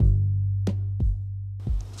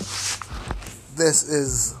This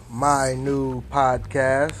is my new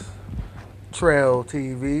podcast, Trail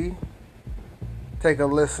TV. Take a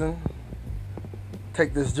listen.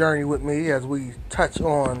 Take this journey with me as we touch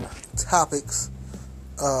on topics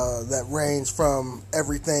that range from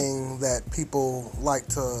everything that people like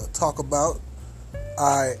to talk about.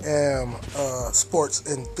 I am a sports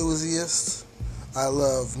enthusiast. I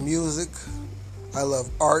love music. I love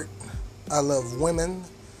art. I love women.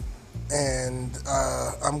 And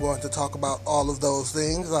I'm going to talk about all of those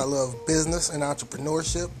things. I love business and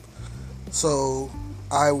entrepreneurship. So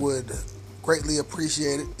I would greatly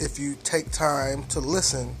appreciate it if you take time to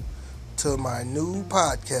listen to my new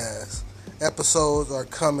podcast. Episodes are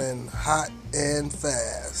coming hot and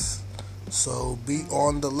fast. So be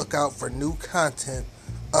on the lookout for new content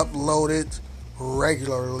uploaded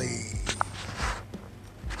regularly.